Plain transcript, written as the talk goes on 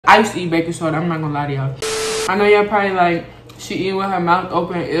I used to eat baking soda, I'm not gonna lie to y'all. I know y'all probably like, she eating with her mouth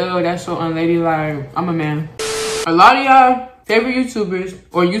open, ew, that's so unladylike. I'm a man. A lot of y'all favorite YouTubers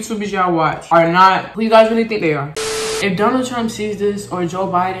or YouTubers y'all watch are not who you guys really think they are. If Donald Trump sees this or Joe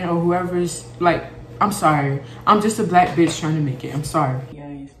Biden or whoever's like, I'm sorry. I'm just a black bitch trying to make it. I'm sorry. Yeah,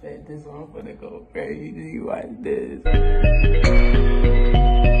 I expect this one for to go crazy. Watch this.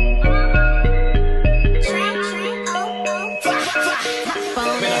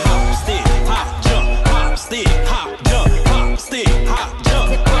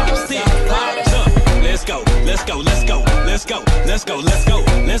 Let's go, let's go, let's go, let's go, let's go,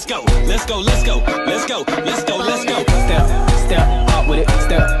 let's go, let's go, let's go, let's go, let's go, let's go. Step, hop with it,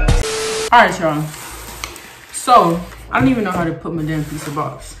 step. Alright, y'all. So, I don't even know how to put my damn pizza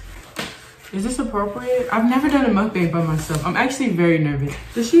box. Is this appropriate? I've never done a mukbang by myself. I'm actually very nervous.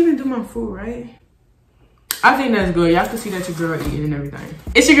 Does she even do my food right? I think that's good. Y'all can see that your girl eating and everything.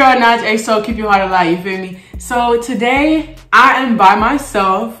 It's your girl Nigee Xo. Keep your heart alive, you feel me? So today I am by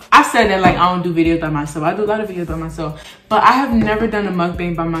myself. I said that like I don't do videos by myself. I do a lot of videos by myself, but I have never done a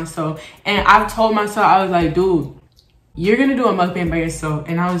mukbang by myself. And I've told myself, I was like, dude, you're gonna do a mukbang by yourself.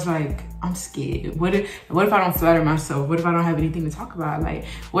 And I was like, I'm scared. What if I don't flatter myself? What if I don't have anything to talk about? Like,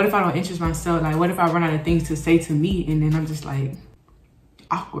 what if I don't interest myself? Like, what if I run out of things to say to me? And then I'm just like,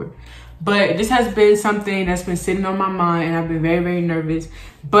 awkward. But this has been something that's been sitting on my mind and I've been very, very nervous.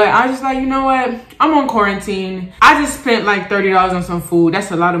 But I was just like, you know what? I'm on quarantine. I just spent like $30 on some food.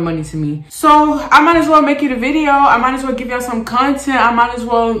 That's a lot of money to me. So I might as well make it a video. I might as well give y'all some content. I might as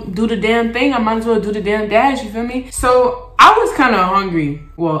well do the damn thing. I might as well do the damn dash, you feel me? So I was kind of hungry.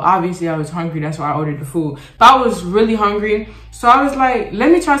 Well, obviously I was hungry. That's why I ordered the food. But I was really hungry. So I was like,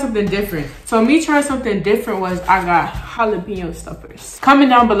 let me try something different. So me trying something different was I got jalapeno stuffers. Comment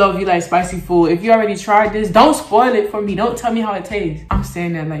down below if you like spicy food. If you already tried this, don't spoil it for me. Don't tell me how it tastes. I'm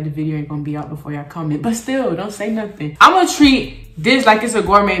saying that like the video ain't gonna be out before y'all comment. But still, don't say nothing. I'm gonna treat this like it's a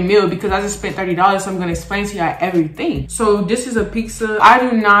gourmet meal because I just spent $30, so I'm gonna explain to y'all everything. So this is a pizza. I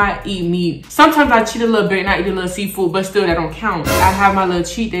do not eat meat. Sometimes I cheat a little bit and I eat a little seafood, but still that don't count. I have my little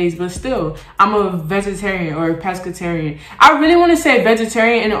cheat days, but still I'm a vegetarian or a pescatarian. I really want to say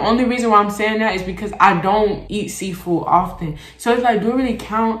vegetarian, and the only reason why I'm saying that is because I don't eat seafood often. So it's like, do it really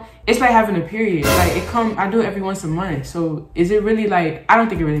count? It's like having a period. Like I do it every once a month. So is it really like, I don't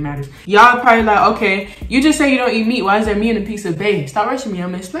think it really matters. Y'all probably like, okay, you just say you don't eat meat. Why is there meat in a pizza? Babe, stop rushing me. I'm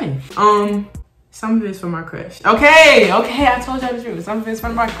gonna explain. Some of it's for my crush. Okay, I told y'all the truth. Some of it's for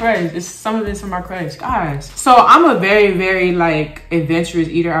my crush. Some of it's for my crush, guys. So I'm a very, very like adventurous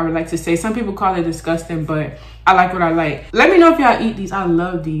eater, I would like to say. Some people call it disgusting, but I like what I like. Let me know if y'all eat these. I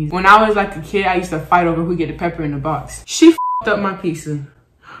love these. When I was like a kid, I used to fight over who get the pepper in the box. She f***ed up my pizza.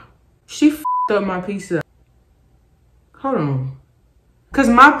 She f***ed up my pizza. Hold on. Cause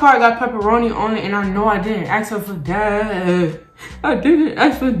my part got pepperoni on it and I know I didn't ask her for that. I didn't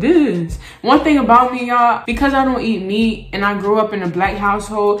ask for this. One thing about me, y'all, because I don't eat meat and I grew up in a black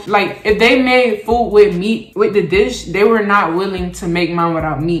household, like if they made food with meat, with the dish, they were not willing to make mine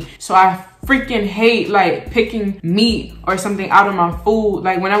without meat. So I freaking hate like picking meat or something out of my food.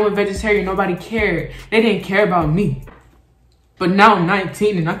 Like when I went vegetarian, nobody cared. They didn't care about me. But now I'm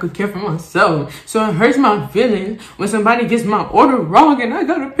 19 and I could care for myself. So it hurts my feelings when somebody gets my order wrong and I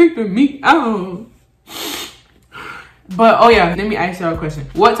gotta pick the meat out. But, oh yeah, let me ask y'all a question.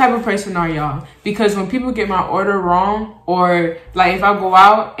 What type of person are y'all? Because when people get my order wrong, or like if I go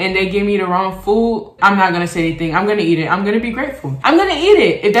out and they give me the wrong food, I'm not gonna say anything. I'm gonna eat it. I'm gonna be grateful. I'm gonna eat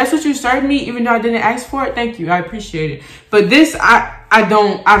it. If that's what you served me, even though I didn't ask for it, thank you. I appreciate it. But this, I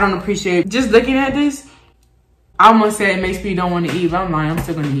don't appreciate. Just looking at this, I almost said it makes me don't want to eat, but I'm lying, I'm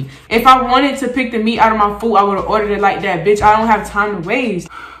still gonna eat. If I wanted to pick the meat out of my food, I would have ordered it like that, bitch. I don't have time to waste.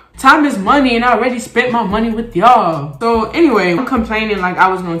 Time is money and I already spent my money with y'all. So anyway, I'm complaining like I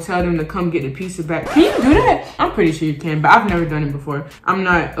was gonna tell them to come get the pizza back. Can you do that? I'm pretty sure you can, but I've never done it before. I'm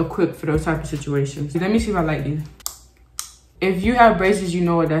not equipped for those type of situations. Let me see if I like these. If you have braces, you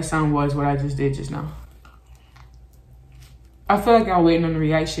know what that sound was, what I just did just now. I feel like I'm waiting on the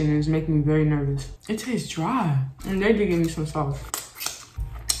reaction and it's making me very nervous. It tastes dry. And they did give me some sauce.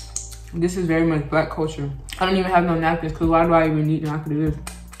 This is very much black culture. I don't even have no napkins because why do I even need napkins to do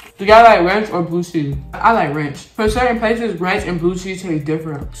this? Do y'all like ranch or blue cheese? I like ranch. For certain places, ranch and blue cheese taste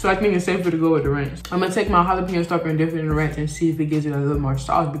different. So I think it's safer to go with the ranch. I'm gonna take my jalapeno stuffer and dip it in the ranch and see if it gives it a little more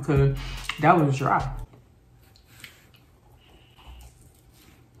sauce because that was dry.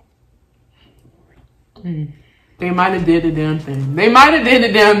 They might have did the damn thing. They might have did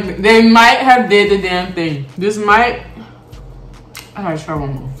the damn thing. This might, I gotta try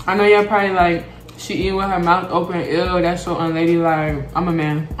one more. I know y'all probably like, She eating with her mouth open. Ew, that's so unladylike. I'm a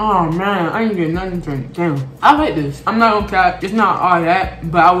man. Oh man, I ain't get nothing to drink. Damn. I like this. I'm not on cap. It's not all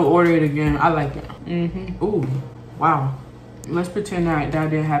that, but I will order it again. I like it. Ooh, wow. Let's pretend that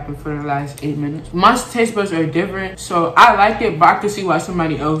didn't happen for the last 8 minutes. My taste buds are different, so I like it, but I can see why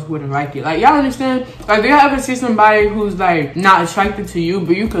somebody else wouldn't like it. Like, y'all understand? Like, do y'all ever see somebody who's like not attracted to you,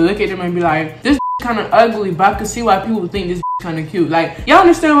 but you can look at them and be like, this kind of ugly, but I can see why people think this kind of cute. Like, y'all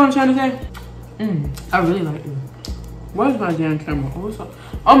understand what I'm trying to say? I really like it. Where's my damn camera?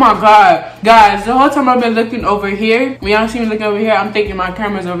 Oh my god, guys, the whole time I've been looking over here, when y'all see me looking over here, I'm thinking my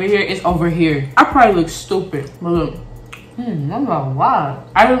camera's over here. It's over here. I probably look stupid, but look. I'm like, wow.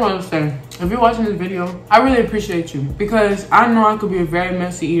 I just want to say, if you're watching this video, I really appreciate you, because I know I could be a very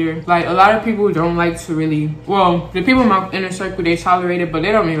messy eater. Like, a lot of people don't like to really, well, the people in my inner circle, they tolerate it, but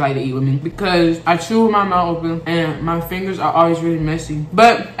they don't really like to eat with me, because I chew with my mouth open and my fingers are always really messy.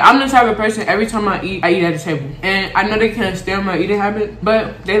 But I'm the type of person, every time I eat at the table, and I know they can't stand my eating habit,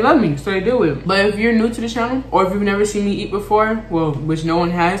 but they love me, so they do it. But if you're new to the channel, or if you've never seen me eat before, well, which no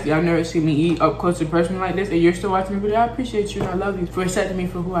one has, y'all never seen me eat up close and personal like this, and you're still watching the video, I appreciate you and I love you for accepting me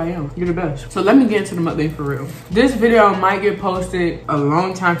for who I am. You're the best. So let me get into the mukbang for real. This video might get posted a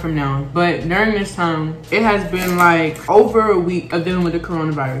long time from now, but during this time, it has been like over a week of dealing with the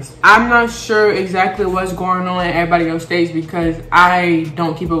coronavirus. I'm not sure exactly what's going on in everybody else states because I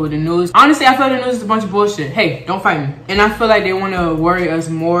don't keep up with the news. Honestly, I feel like the news is a bunch of bullshit. Hey, don't fight me. And I feel like they want to worry us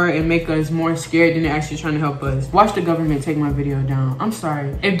more and make us more scared than they're actually trying to help us. Watch the government take my video down. I'm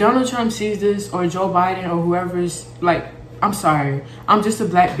sorry. If Donald Trump sees this, or Joe Biden, or whoever's like, I'm sorry. I'm just a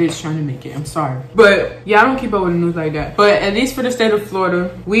black bitch trying to make it. I'm sorry. But yeah, I don't keep up with the news like that. But at least for the state of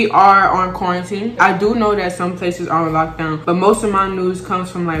Florida, we are on quarantine. I do know that some places are on lockdown, but most of my news comes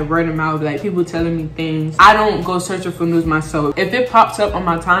from like word of mouth, like people telling me things. I don't go searching for news myself. If it pops up on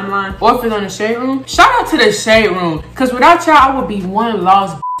my timeline, or if it's on the Shade Room, shout out to the Shade Room. Cause without y'all, I would be one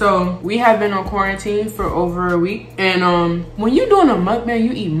lost. So we have been on quarantine for over a week. And when you're doing a mukbang,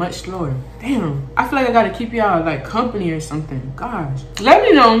 you eat much slower. Damn, I feel like I gotta keep y'all like company or something. Gosh, let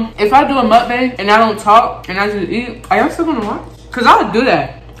me know if I do a mukbang and I don't talk and I just eat. Are y'all still gonna watch? Cause I'll do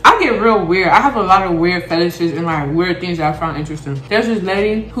that. I get real weird. I have a lot of weird fetishes and like weird things that I find interesting. There's this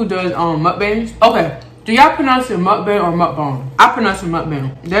lady who does mukbangs. Okay, do y'all pronounce it mukbang or mukbang? I pronounce it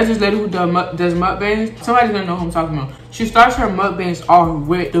mukbang. There's this lady who does mukbangs. Somebody's gonna know who I'm talking about. She starts her mukbangs off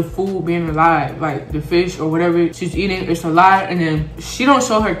with the food being alive, like the fish or whatever she's eating, it's alive, and then she don't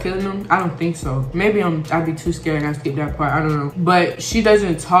show her killing them. I don't think so. Maybe I'd be too scared and I skip that part. I don't know. But she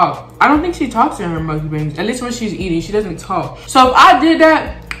doesn't talk. I don't think she talks in her mukbangs. At least when she's eating, she doesn't talk. So if I did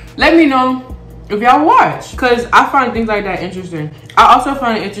that, let me know if y'all watch, because I find things like that interesting. I also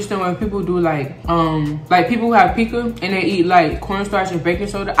find it interesting when people do like people who have pica and they eat like cornstarch and baking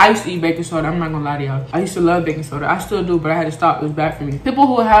soda. I used to eat baking soda. I'm not gonna lie to y'all. I used to love baking soda. I still do, but I had to stop. It was bad for me. People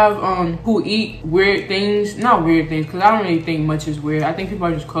who have who eat weird things, not weird things, because I don't really think much is weird. I think people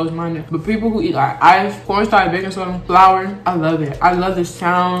are just closed-minded. But people who eat like ice, cornstarch, baking soda, flour, I love it. I love the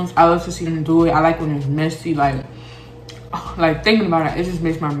sounds. I love to see them do it. I like when it's messy. Like thinking about it, it just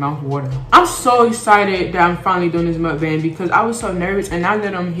makes my mouth water. I'm so excited that I'm finally doing this mukbang because I was so nervous, and now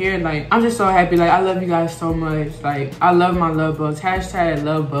that I'm here, like I'm just so happy. Like I love you guys so much. Like I love my love bugs. Hashtag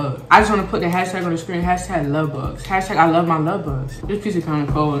love bugs. I just want to put the hashtag on the screen. Hashtag love bugs. Hashtag I love my love bugs. This pizza kind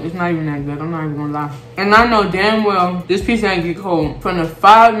of cold. It's not even that good. I'm not even gonna lie. And I know damn well this pizza ain't get cold from the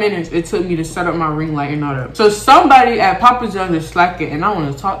 5 minutes it took me to set up my ring light and all that. So somebody at Papa John's is slacking, and I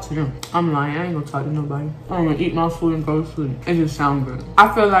want to talk to them. I'm lying. I ain't gonna talk to nobody. I'm gonna eat my food and go to sleep. It just sounds good.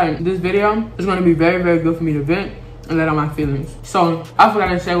 I feel like this video is going to be very, very good for me to vent and let out my feelings. So I forgot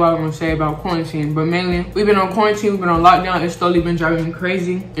to say what I was going to say about quarantine, but mainly we've been on quarantine, we've been on lockdown. It's slowly been driving me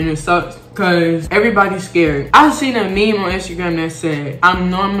crazy, and it sucks because everybody's scared. I seen a meme on Instagram that said, I'm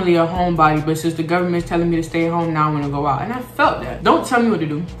normally a homebody, but since the government's telling me to stay home, now I want to go out. And I felt that. Don't tell me what to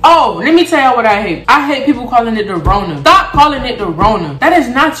do. Oh, let me tell y'all what I hate. I hate people calling it the Rona. Stop calling it the Rona. That is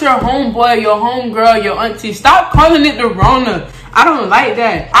not your homeboy, your homegirl, your auntie. Stop calling it the Rona. I don't like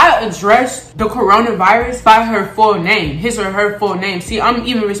that. I address the coronavirus by her full name, his or her full name. See, I'm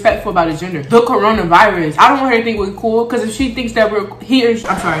even respectful about the gender. The coronavirus. I don't want her to think we're cool, because if she thinks that he or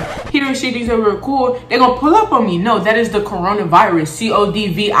she thinks that we're cool, they're gonna pull up on me. No, that is the coronavirus.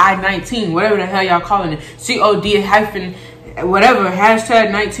 COVID-19, whatever the hell y'all calling it. COD hyphen whatever,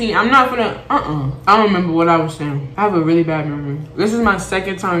 hashtag 19. I'm not gonna, I don't remember what I was saying. I have a really bad memory. This is my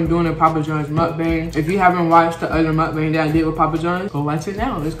second time doing a Papa John's mukbang. If you haven't watched the other mukbang that I did with Papa John's, go watch it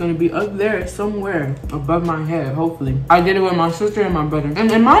now. It's gonna be up there somewhere above my head, hopefully. I did it with my sister and my brother.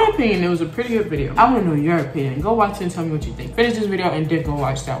 And in my opinion, it was a pretty good video. I wanna know your opinion. Go watch it and tell me what you think. Finish this video and then go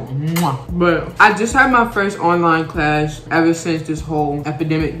watch that one. Mwah. But I just had my first online class ever since this whole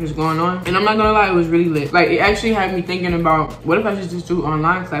epidemic was going on. And I'm not gonna lie, it was really lit. Like, it actually had me thinking about, what if I should just do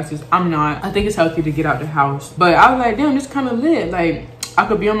online classes? I'm not. I think it's healthy to get out the house. But I was like, damn, this kind of lit. Like, I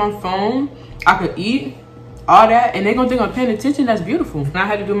could be on my phone, I could eat, all that, and they're gonna think I'm paying attention. That's beautiful. When I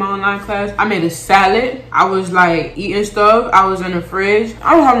had to do my online class, I made a salad. I was like eating stuff. I was in the fridge.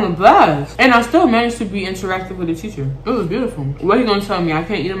 I was having a blast. And I still managed to be interactive with the teacher. It was beautiful. What are you gonna tell me? I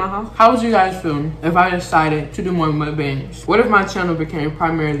can't eat in my house? How would you guys feel if I decided to do more mukbangs? What if my channel became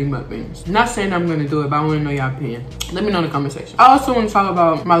primarily mukbangs? Not saying I'm gonna do it, but I wanna know y'all opinion. Let me know in the comment section. I also wanna talk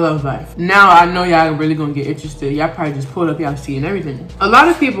about my love life. Now I know y'all really gonna get interested. Y'all probably just pulled up y'all see and everything. A lot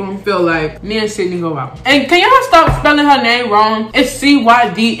of people feel like me and Sydney go out. And can y'all stop spelling her name wrong? It's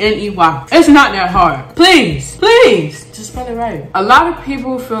C-Y-D-N-E-Y. It's not that hard. Please, please, just spell it right. A lot of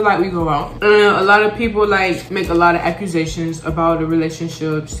people feel like we go out. A lot of people like make a lot of accusations about a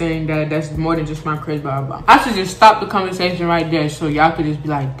relationship, saying that that's more than just my crush, blah, blah. I should just stop the conversation right there so y'all could just be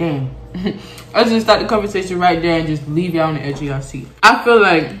like, damn. I just start the conversation right there and just leave y'all on the edge of y'all seat. I feel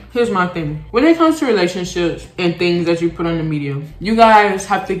like, here's my thing. When it comes to relationships and things that you put on the media, you guys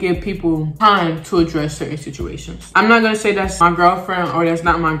have to give people time to address certain situations. I'm not gonna say that's my girlfriend or that's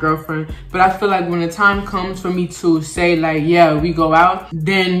not my girlfriend, but I feel like when the time comes for me to say like, yeah, we go out,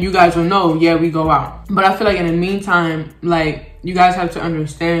 then you guys will know, yeah, we go out. But I feel like in the meantime, like, you guys have to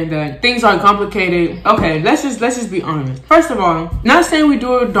understand that things are complicated. Okay, let's just be honest. First of all, not saying we do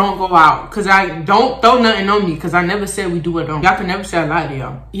or don't go out, because I don't throw nothing on me, because I never said we do or don't. Y'all can never say I lie to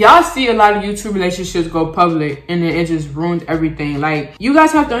y'all. Y'all see a lot of YouTube relationships go public and then it just ruins everything. Like, you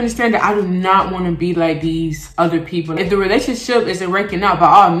guys have to understand that I do not want to be like these other people. If the relationship isn't working out, by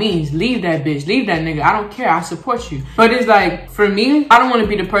all means, leave that bitch, leave that nigga. I don't care, I support you. But it's like, for me, I don't want to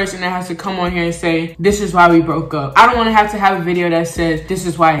be the person that has to come on here and say, this is why we broke up. I don't want to have a video that says this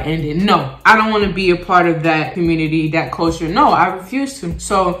is why it ended. No, I don't want to be a part of that community, that culture. No, I refuse to.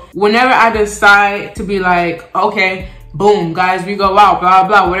 So whenever I decide to be like, okay, boom, guys, we go out, blah,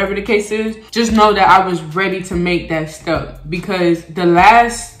 blah, whatever the case is, just know that I was ready to make that step, because the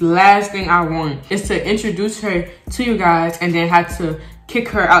last thing I want is to introduce her to you guys and then have to kick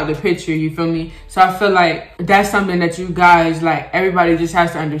her out the picture, you feel me? So I feel like that's something that you guys, like, everybody just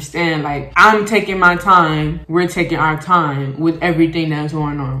has to understand. Like, I'm taking my time, we're taking our time with everything that's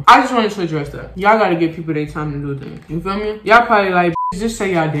going on. I just wanted to address that. Y'all gotta give people their time to do things, you feel me? Y'all probably like, just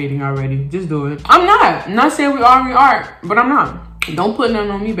say y'all dating already, just do it. I'm not saying we are, but I'm not. Don't put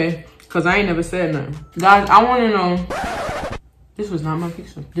nothing on me, babe, because I ain't never said nothing. Guys, I want to know, this was not my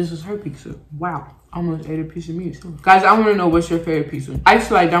pizza, this was her pizza. Wow. I almost ate a piece of meat too. Guys, I want to know, what's your favorite pizza? I used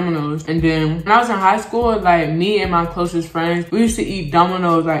to like Domino's. And then when I was in high school, like, me and my closest friends, we used to eat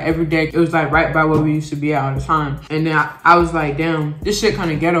Domino's like every day. It was like right by where we used to be at all the time. And then I was like, damn, this shit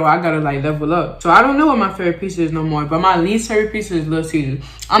kind of ghetto. I gotta like level up. So I don't know what my favorite pizza is no more. But my least favorite pizza is Little Caesars.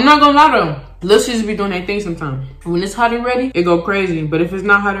 I'm not gonna lie though. Little Caesars be doing their thing sometimes. When it's hot and ready, it go crazy. But if it's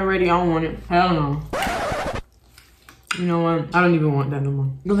not hot and ready, I don't want it. Hell no. You know what? I don't even want that no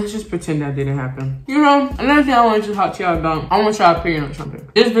more. But let's just pretend that didn't happen. You know, another thing I want to talk to y'all about, I want y'all opinion on something.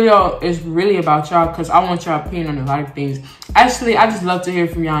 This video is really about y'all because I want y'all opinion on a lot of things. Actually, I just love to hear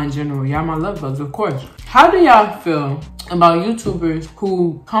from y'all in general. Y'all my love bugs, of course. How do y'all feel about YouTubers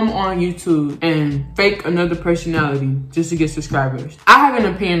who come on YouTube and fake another personality just to get subscribers? I have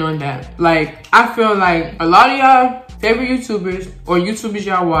an opinion on that. Like, I feel like a lot of y'all favorite YouTubers or YouTubers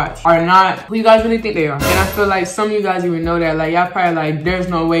y'all watch are not who you guys really think they are. And I feel like some of you guys even know that. Like, y'all probably like, there's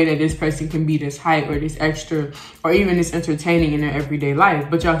no way that this person can be this hype or this extra or even this entertaining in their everyday life,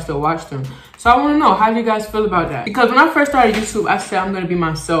 but y'all still watch them. So I want to know, how do you guys feel about that? Because when I first started YouTube, I said I'm going to be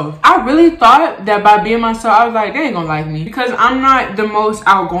myself. I really thought that by being myself, I was like, they ain't going to like me. Because I'm not the most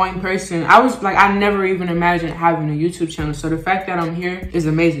outgoing person. I was like, I never even imagined having a YouTube channel. So the fact that I'm here is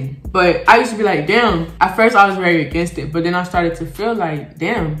amazing. But I used to be like, damn. At first, I was very against it. But then I started to feel like,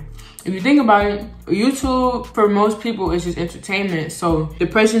 damn. If you think about it, YouTube for most people is just entertainment. So the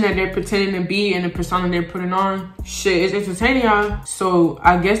person that they're pretending to be and the persona they're putting on, shit, is entertaining y'all. So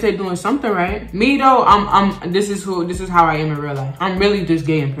I guess they're doing something right. Me though, this is how I am in real life. I'm really just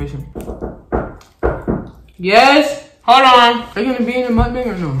gay in person. Yes. Hold on. Are you gonna be in the mukbang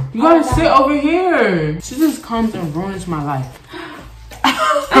or no? You gotta sit over here. She just comes and ruins my life.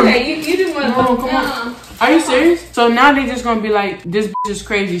 Okay, you just want to come on. Are you serious? So now they just gonna be like, this bitch is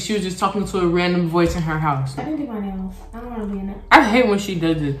crazy. She was just talking to a random voice in her house. I didn't do my nails. I don't want to be in it. I hate when she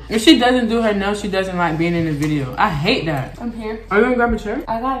does it. If she doesn't do her nails, she doesn't like being in the video. I hate that. I'm here. Are you gonna grab a chair?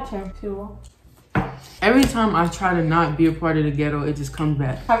 I got a chair too. Every time I try to not be a part of the ghetto, it just comes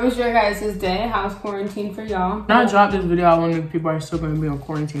back. How was your guys' day? How's quarantine for y'all? When I drop this video, I wonder if people are still gonna be on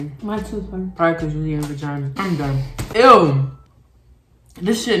quarantine. My tooth one. Probably because you're eating vagina. I'm done. Ew.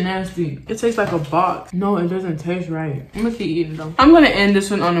 This shit nasty. It tastes like a box. No, it doesn't taste right. I'm gonna keep eating though. I'm gonna end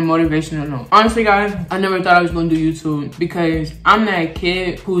this one on a motivational note. Honestly, guys, I never thought I was gonna do YouTube because I'm that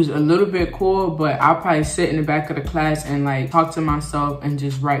kid who's a little bit cool, but I'll probably sit in the back of the class and like talk to myself and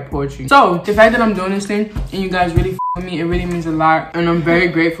just write poetry. So the fact that I'm doing this thing and you guys really with me, it really means a lot, and I'm very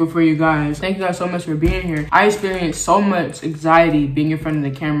grateful for you guys. Thank you guys so much for being here. I experienced so much anxiety being in front of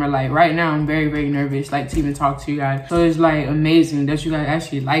the camera. Like right now, I'm very, very nervous, like to even talk to you guys. So it's like amazing that you guys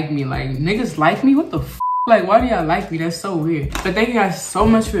actually like me. Like niggas like me? What the f? Like, why do y'all like me? That's so weird. But thank you guys so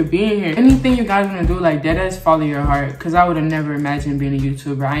much for being here. Anything you guys want to do, like, deadass, follow your heart. Because I would have never imagined being a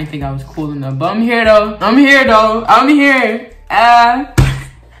YouTuber. I didn't think I was cool enough. But I'm here, though. I'm here, though. I'm here.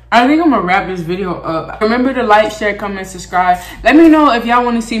 I think I'm gonna wrap this video up. Remember to like, share, comment, subscribe. Let me know if y'all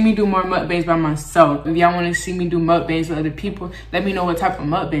want to see me do more mukbangs by myself. If y'all want to see me do mukbangs with other people, let me know what type of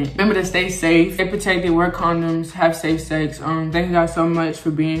mukbang. Remember to stay safe, stay protected, wear condoms, have safe sex. Thank you guys so much for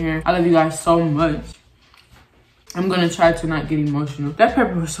being here. I love you guys so much. I'm gonna try to not get emotional. That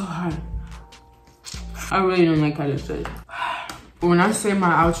pepper was so hot. I really don't like how this tastes. When I say my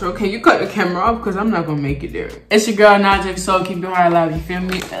outro, can you cut the camera off? Because I'm not going to make it there. It's your girl, Nigee Xo. Keep your heart alive. You feel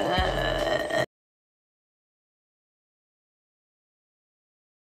me?